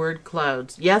dime word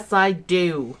clouds? Yes, I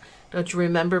do. Don't you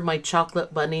remember my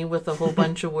chocolate bunny with a whole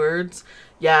bunch of words?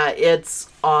 Yeah, it's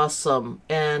awesome.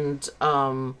 And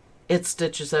it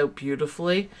stitches out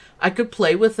beautifully. I could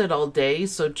play with it all day,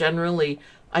 so generally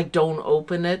I don't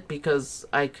open it because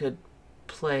I could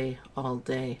play all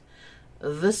day.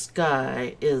 This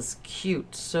guy is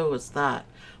cute, so is that.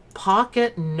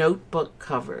 Pocket notebook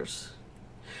covers.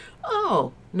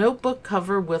 Oh, notebook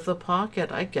cover with a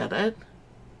pocket. I get it.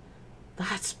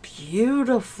 That's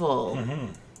beautiful.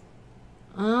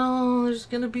 Oh, there's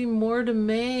going to be more to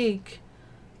make.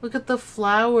 Look at the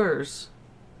flowers.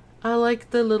 I like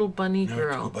the little bunny Now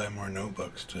girl. go buy more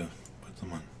notebooks to put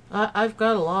them on. I've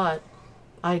got a lot.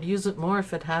 I'd use it more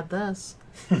if it had this.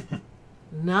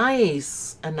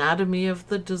 Nice. Anatomy of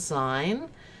the design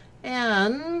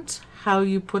and how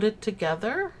you put it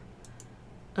together.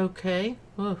 Okay.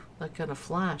 Oh, that kind of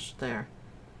flashed there.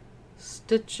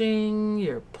 Stitching,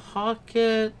 your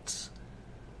pocket.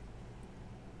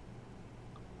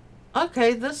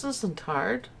 Okay, this isn't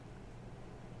hard.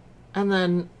 And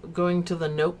then going to the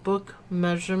notebook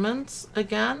measurements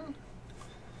again.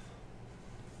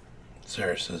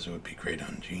 Sarah says it would be great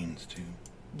on jeans too.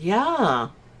 Yeah.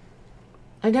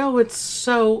 I know, it's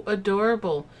so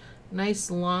adorable.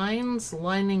 Nice lines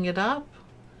lining it up.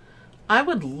 I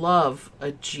would love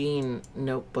a jean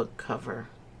notebook cover.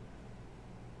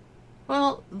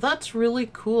 Well, that's really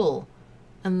cool.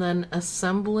 And then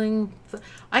assembling.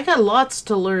 I got lots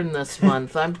to learn this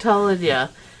month, I'm telling you.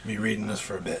 Be reading this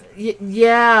for a bit.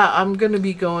 Yeah, I'm going to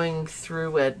be going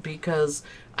through it because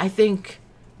I think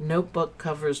notebook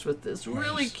covers with this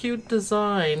really cute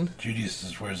design. Judy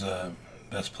says, where's the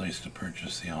best place to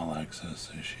purchase the All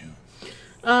Access issue?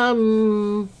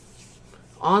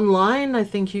 Online, I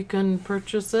think you can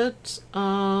purchase it.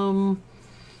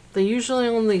 They usually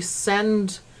only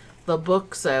send the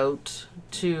books out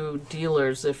to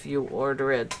dealers if you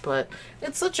order it, but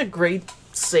it's such a great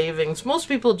savings. Most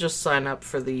people just sign up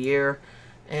for the year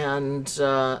and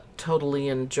totally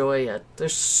enjoy it.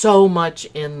 There's so much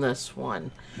in this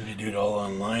one. If you do it all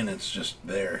online, it's just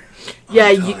there. Yeah,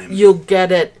 you'll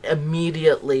get it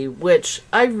immediately, which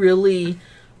I really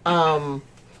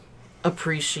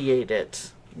appreciate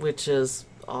it, which is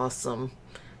awesome.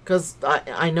 Because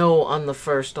I know on the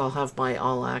 1st I'll have my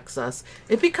all access.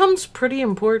 It becomes pretty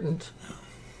important.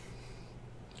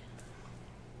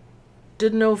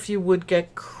 Didn't know if you would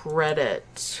get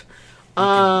credit.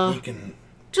 You can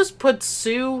just put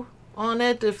Sue on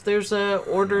it if there's a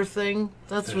order thing.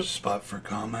 That's there's a spot for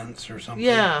comments or something.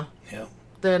 Yeah. Yeah.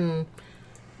 Then,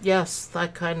 yes,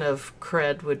 that kind of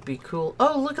cred would be cool.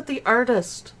 Oh, look at the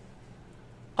artist.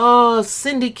 Oh,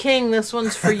 Cindy King, this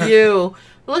one's for you.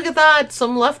 Look at that.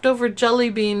 Some leftover jelly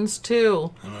beans,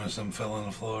 too. I know some fell on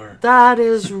the floor. That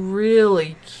is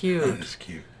really cute. That is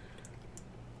cute.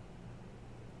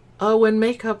 Oh, and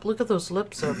makeup. Look at those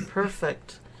lips are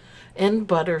perfect. And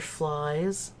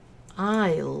butterflies.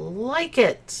 I like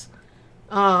it.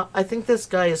 I think this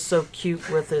guy is so cute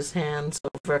with his hands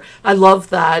over. I love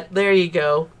that. There you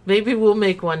go. Maybe we'll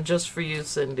make one just for you,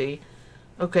 Cindy.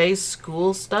 Okay,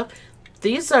 school stuff.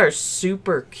 These are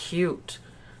super cute.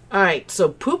 All right, so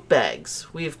poop bags.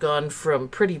 We've gone from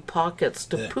pretty pockets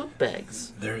to poop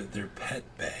bags. They're pet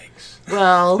bags.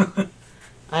 Well,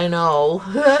 I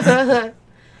know.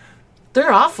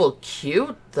 They're awful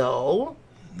cute, though.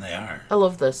 They are. I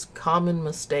love this. Common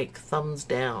mistake. Thumbs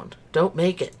down. Don't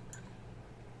make it.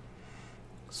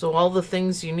 So all the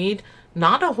things you need.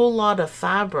 Not a whole lot of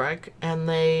fabric, and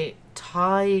they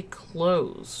tie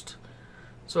closed.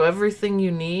 So everything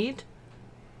you need.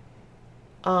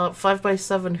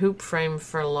 5x7 hoop frame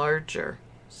for larger.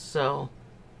 So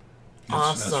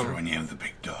awesome. That's for when you have the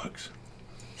big dogs.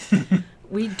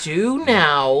 We do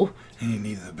now. And you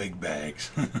need the big bags.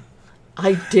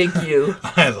 I dig you.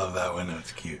 I love that one.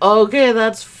 That's cute. Okay,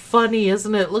 that's funny,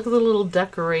 isn't it? Look at the little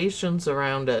decorations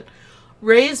around it.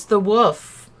 Raise the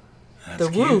woof. That's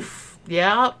the cute. roof.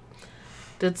 Yeah.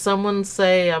 Did someone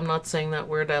say, I'm not saying that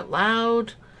word out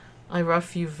loud, I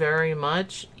rough you very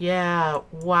much? Yeah.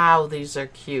 Wow, these are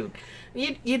cute.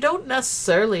 You don't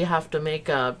necessarily have to make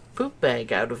a poop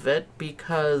bag out of it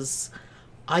because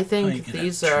I think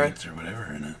these are treats or whatever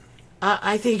in it.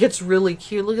 I think it's really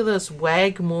cute. Look at this.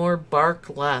 Wag more,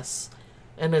 bark less.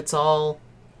 And it's all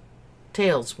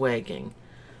tails wagging.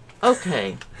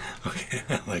 Okay. Okay,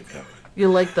 I like that one.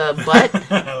 You like the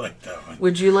butt? I like that one.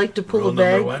 Would you like to pull Rule a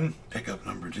bag? number 1, pick up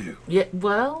number 2. Yeah,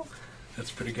 well,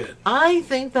 That's pretty good. I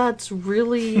think that's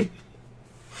really...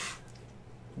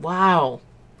 Wow.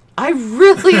 I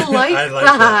really like, I like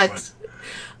that. that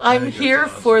I'm think here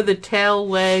that's awesome. for the tail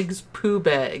wags poo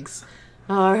bags.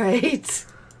 All right.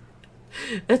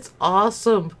 It's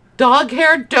awesome. Dog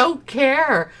hair, don't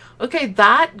care. Okay,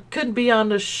 that could be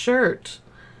on a shirt.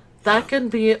 That can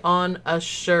be on a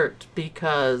shirt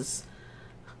because,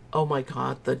 oh my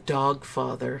God, the dog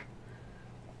father.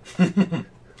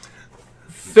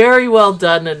 Very well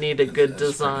done, Anita. Good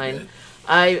design. Good.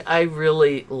 I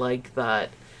really like that.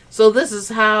 So this is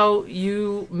how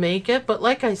you make it. But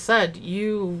like I said,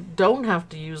 you don't have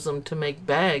to use them to make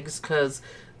bags because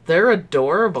they're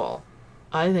adorable.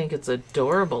 I think it's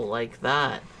adorable like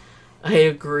that. I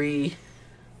agree.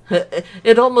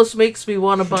 It almost makes me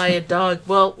want to buy a dog.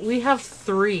 Well, we have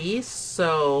 3,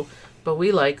 so... But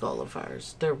we like all of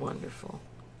ours. They're wonderful.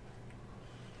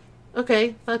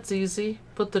 Okay, that's easy.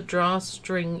 Put the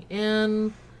drawstring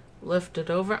in, lift it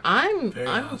over. I'm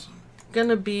awesome.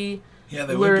 gonna be Yeah,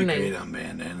 they learning. would be great on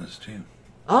bandanas too.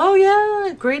 Oh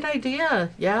yeah, great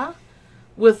idea. Yeah,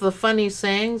 with the funny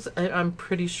sayings, I'm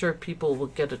pretty sure people will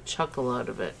get a chuckle out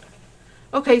of it.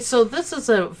 Okay, so this is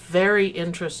a very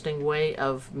interesting way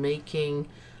of making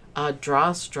a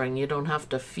drawstring. You don't have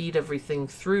to feed everything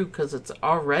through because it's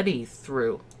already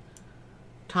through.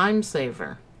 Time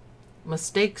saver.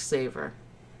 Mistake saver.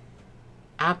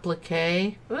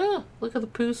 Applique. Oh, look at the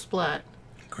poo splat.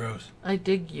 Gross. I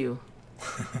dig you.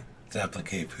 It's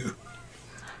applique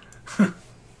poo.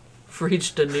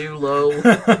 Reached a new low.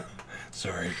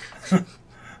 Sorry.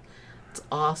 It's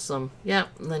awesome. Yeah,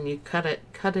 and then you cut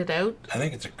it out. I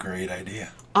think it's a great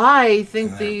idea. I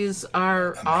think these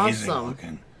are Amazing awesome.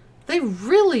 looking. They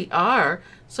really are.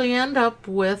 So you end up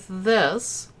with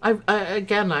this.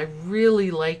 Again, I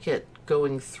really like it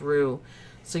going through,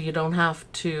 so you don't have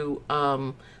to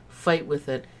fight with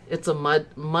it. It's a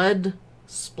mud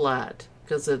splat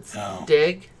because it's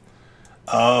dig.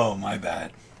 Oh, my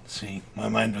bad. See, my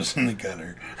mind was in the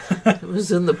gutter. It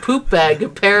was in the poop bag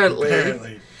apparently.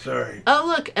 Apparently, sorry. Oh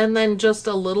look, and then just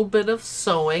a little bit of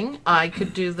sewing. I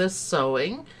could do this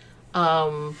sewing.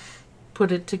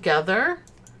 Put it together.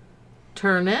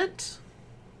 Turn it.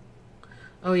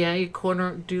 Oh yeah, you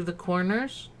do the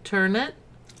corners. Turn it.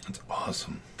 That's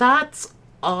awesome. That's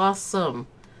awesome.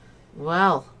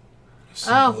 Well. A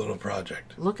simple little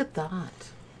project. Look at that.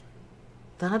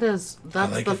 That's I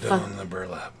like the it done on the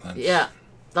burlap.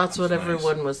 That's what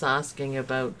everyone nice. was asking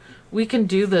about. We can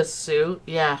do this, Sue.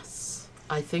 Yes.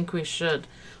 I think we should.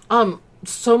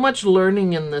 So much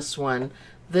learning in this one.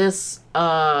 This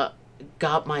got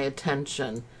my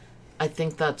attention. I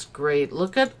think that's great.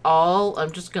 Look at all,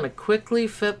 I'm just going to quickly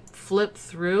flip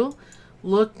through.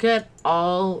 Look at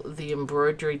all the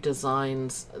embroidery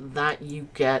designs that you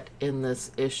get in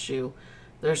this issue.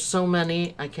 There's so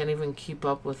many, I can't even keep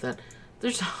up with it.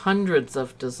 There's hundreds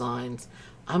of designs.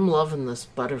 I'm loving this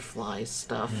butterfly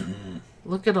stuff. Mm-hmm.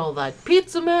 Look at all that.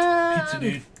 Pizza man! Pizza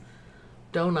dude.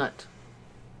 Donut.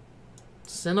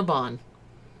 Cinnabon.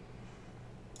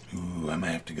 Ooh, I might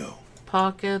have to go.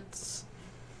 Pockets.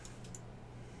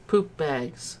 Poop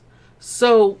bags.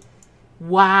 So,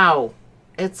 wow.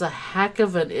 It's a heck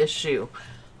of an issue.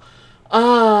 It's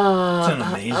an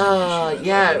amazing issue.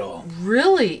 Yeah, it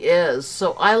really is.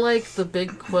 So I like the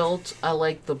big quilt. I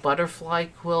like the butterfly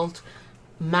quilt.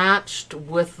 Matched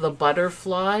with the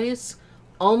butterflies.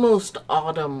 Almost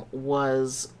Autumn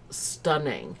was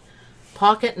stunning.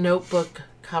 Pocket notebook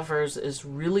covers is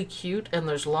really cute, and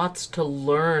there's lots to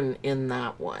learn in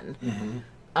that one.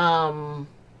 Mm-hmm.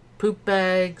 Poop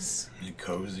bags. And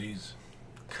cozies.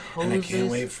 And I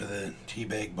can't wait for the tea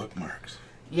bag bookmarks.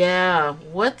 Yeah.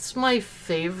 What's my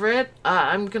favorite?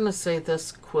 I'm going to say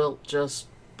this quilt just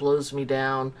blows me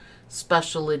down.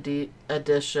 Special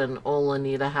edition, Old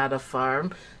Anita Had a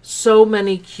Farm. So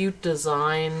many cute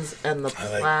designs, and the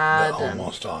plaid. I like the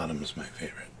Almost Autumn is my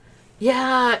favorite.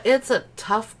 Yeah, it's a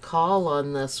tough call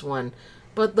on this one.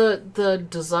 But the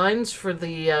designs for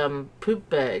the poop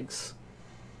bags.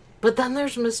 But then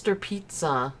there's Mr.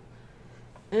 Pizza.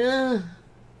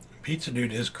 Pizza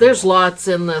dude is cool. There's lots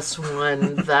in this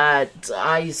one that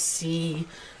I see.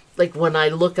 Like, when I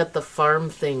look at the farm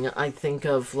thing, I think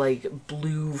of, like,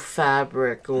 blue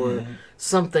fabric or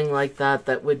something like that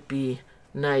that would be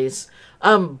nice.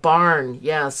 Barn.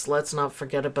 Yes, let's not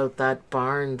forget about that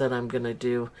barn that I'm going to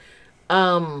do.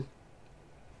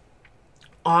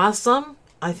 Awesome.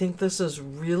 I think this is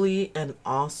really an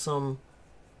awesome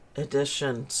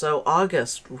edition. So,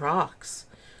 August rocks.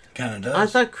 Kind of does. I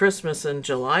thought Christmas and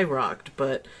July rocked,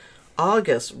 but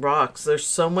August rocks. There's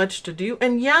so much to do.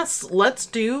 And yes, let's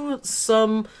do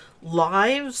some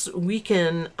lives. We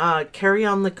can carry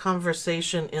on the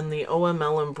conversation in the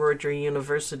OML Embroidery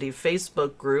University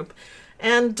Facebook group.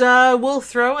 And we'll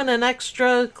throw in an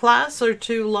extra class or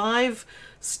two live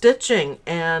stitching.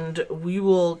 And we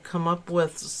will come up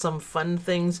with some fun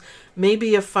things.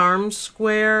 Maybe a farm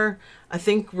square. I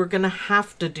think we're going to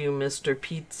have to do Mr.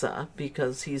 Pizza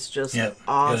because he's just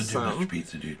awesome. Gotta do Mr.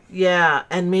 Pizza dude. Yeah,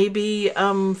 and maybe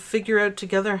figure out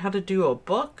together how to do a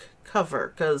book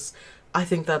cover because I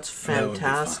think that's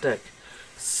fantastic.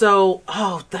 So,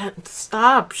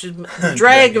 stop.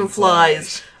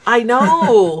 Dragonflies. I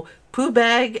know. Poo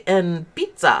bag and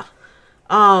pizza.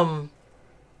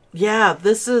 Yeah,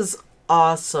 this is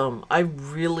awesome. I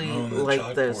really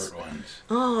like this. Ones.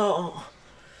 Oh.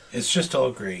 It's just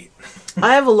all great.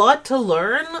 I have a lot to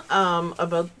learn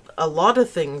about a lot of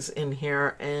things in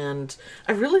here, and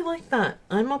I really like that.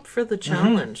 I'm up for the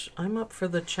challenge. I'm up for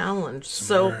the challenge.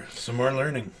 Some more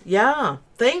learning. Yeah.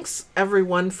 Thanks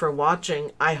everyone for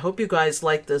watching. I hope you guys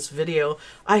like this video.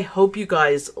 I hope you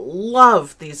guys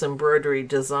love these embroidery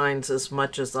designs as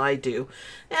much as I do.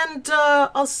 And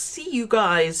I'll see you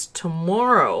guys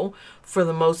tomorrow for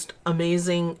the most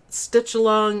amazing stitch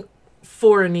along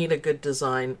for Anita Good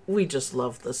Design. We just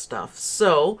love this stuff.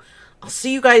 So I'll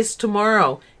see you guys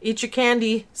tomorrow. Eat your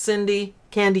candy, Cindy,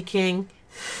 Candy King.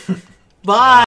 Bye.